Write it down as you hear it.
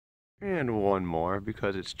And one more,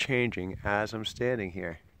 because it's changing as I'm standing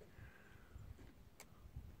here.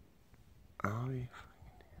 Oh, it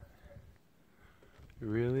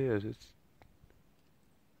really is.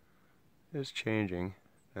 It's changing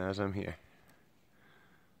as I'm here.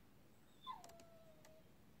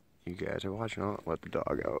 You guys are watching. I'll let the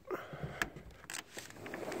dog out.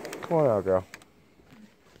 Come on out, girl.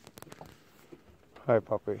 Hi,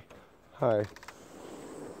 puppy. Hi.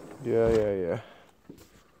 Yeah.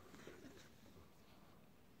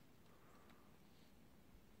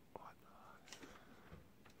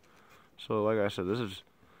 So like I said,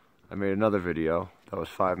 I made another video that was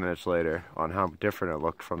 5 minutes later on how different it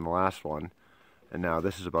looked from the last one. And now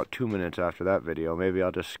this is about 2 minutes after that video. Maybe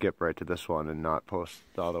I'll just skip right to this one and not post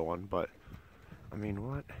the other one. But, I mean,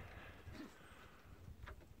 what?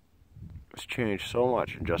 It's changed so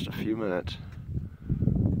much in just a few minutes.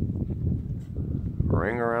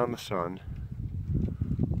 Ring around the sun.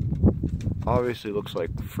 Obviously looks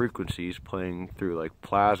like frequencies playing through like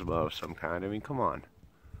plasma of some kind. I mean, come on.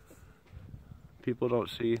 People don't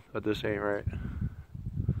see that this ain't right.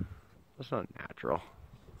 That's not natural.